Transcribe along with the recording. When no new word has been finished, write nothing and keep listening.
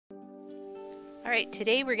Alright,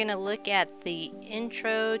 today we're going to look at the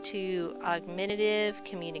Intro to Augmentative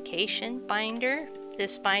Communication binder.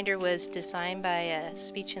 This binder was designed by a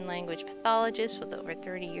speech and language pathologist with over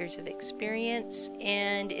 30 years of experience,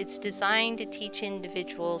 and it's designed to teach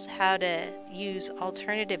individuals how to use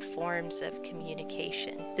alternative forms of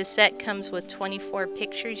communication. The set comes with 24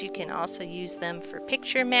 pictures. You can also use them for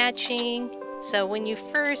picture matching. So when you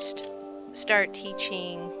first start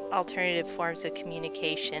teaching alternative forms of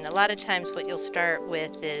communication, a lot of times what you'll start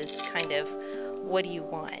with is kind of, what do you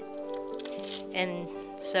want? And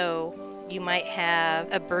so you might have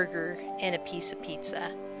a burger and a piece of pizza,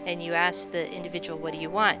 and you ask the individual, what do you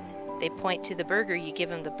want? They point to the burger, you give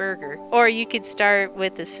them the burger. Or you could start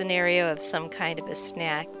with a scenario of some kind of a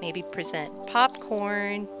snack, maybe present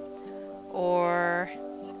popcorn or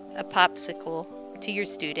a popsicle to your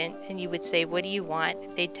student, and you would say, what do you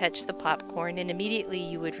want? They'd touch the popcorn, and immediately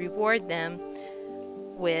you would reward them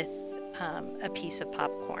with a piece of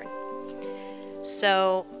popcorn.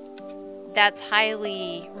 So that's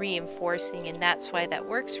highly reinforcing, and that's why that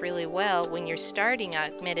works really well when you're starting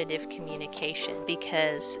augmentative communication,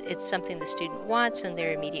 because it's something the student wants and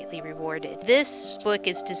they're immediately rewarded. This book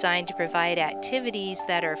is designed to provide activities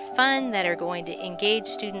that are fun, that are going to engage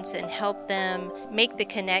students and help them make the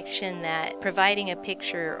connection that providing a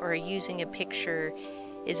picture or using a picture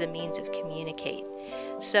is a means of communicate.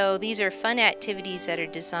 So these are fun activities that are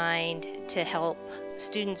designed to help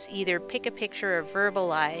students either pick a picture or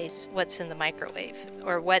verbalize what's in the microwave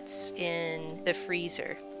or what's in the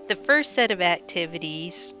freezer. The first set of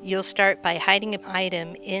activities, you'll start by hiding an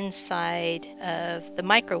item inside of the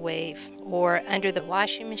microwave or under the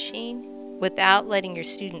washing machine without letting your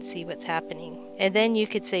students see what's happening. And then you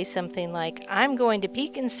could say something like, I'm going to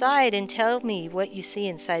peek inside and tell me what you see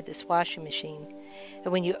inside this washing machine.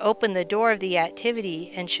 And when you open the door of the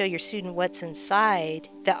activity and show your student what's inside,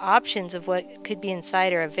 the options of what could be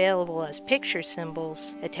inside are available as picture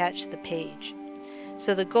symbols attached to the page.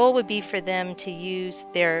 So the goal would be for them to use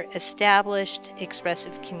their established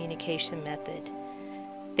expressive communication method.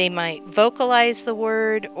 They might vocalize the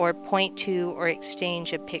word or point to or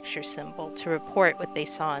exchange a picture symbol to report what they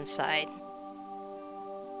saw inside.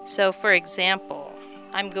 So for example,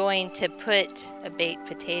 I'm going to put a baked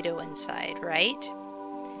potato inside, right?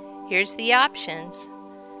 Here's the options.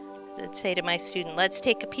 Let's say to my student, let's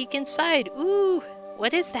take a peek inside. Ooh,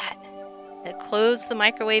 what is that? I'll close the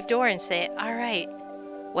microwave door and say, all right,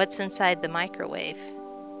 what's inside the microwave?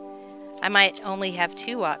 I might only have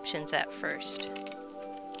two options at first.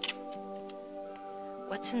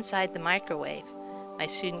 What's inside the microwave? My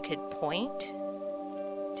student could point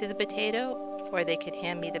to the potato, or they could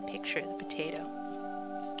hand me the picture of the potato.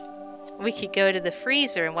 We could go to the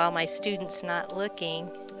freezer, and while my student's not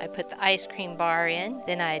looking, I put the ice cream bar in.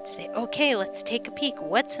 Then I'd say, okay, let's take a peek.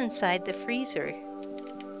 What's inside the freezer?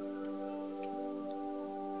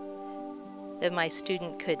 Then my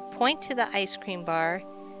student could point to the ice cream bar.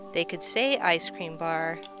 They could say ice cream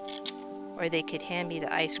bar, or they could hand me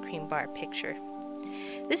the ice cream bar picture.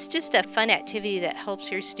 This is just a fun activity that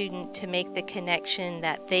helps your student to make the connection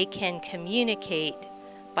that they can communicate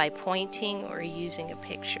by pointing or using a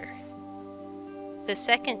picture. The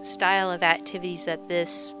second style of activities that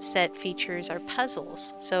this set features are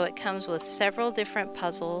puzzles. So it comes with several different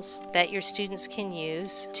puzzles that your students can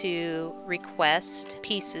use to request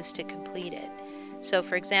pieces to complete it. So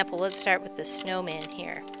for example, let's start with the snowman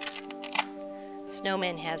here.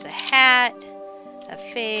 Snowman has a hat, a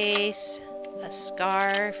face, a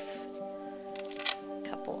scarf, a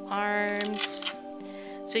couple arms.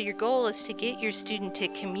 So your goal is to get your student to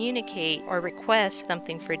communicate or request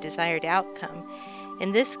something for a desired outcome.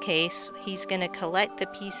 In this case, he's going to collect the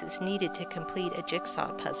pieces needed to complete a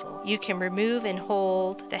jigsaw puzzle. You can remove and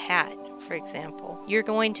hold the hat, for example. You're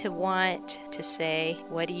going to want to say,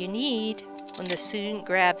 what do you need? When the student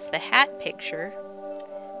grabs the hat picture,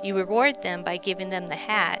 you reward them by giving them the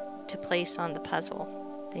hat to place on the puzzle.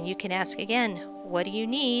 Then you can ask again, what do you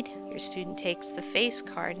need? Your student takes the face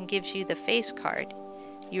card and gives you the face card.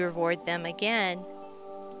 You reward them again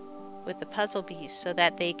with the puzzle piece so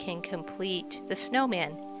that they can complete the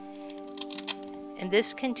snowman. And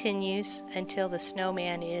this continues until the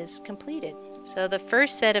snowman is completed. So the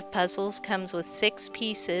first set of puzzles comes with 6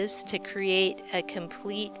 pieces to create a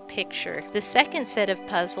complete picture. The second set of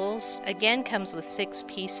puzzles again comes with 6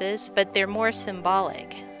 pieces, but they're more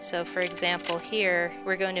symbolic. So for example here,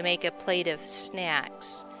 we're going to make a plate of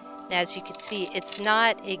snacks. And as you can see, it's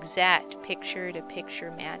not exact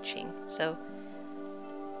picture-to-picture matching. So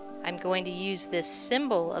I'm going to use this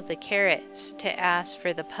symbol of the carrots to ask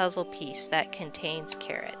for the puzzle piece that contains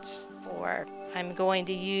carrots. Or I'm going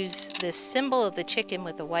to use this symbol of the chicken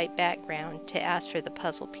with a white background to ask for the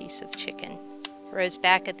puzzle piece of chicken. Whereas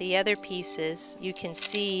back at the other pieces, you can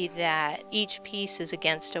see that each piece is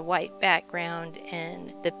against a white background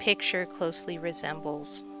and the picture closely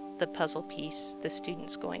resembles the puzzle piece the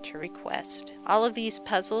student's going to request. All of these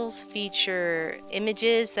puzzles feature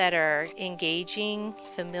images that are engaging,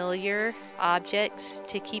 familiar objects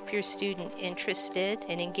to keep your student interested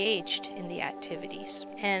and engaged in the activities.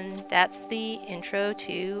 And that's the Intro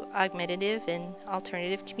to Augmentative and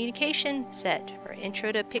Alternative Communication set, or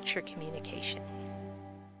Intro to Picture Communication.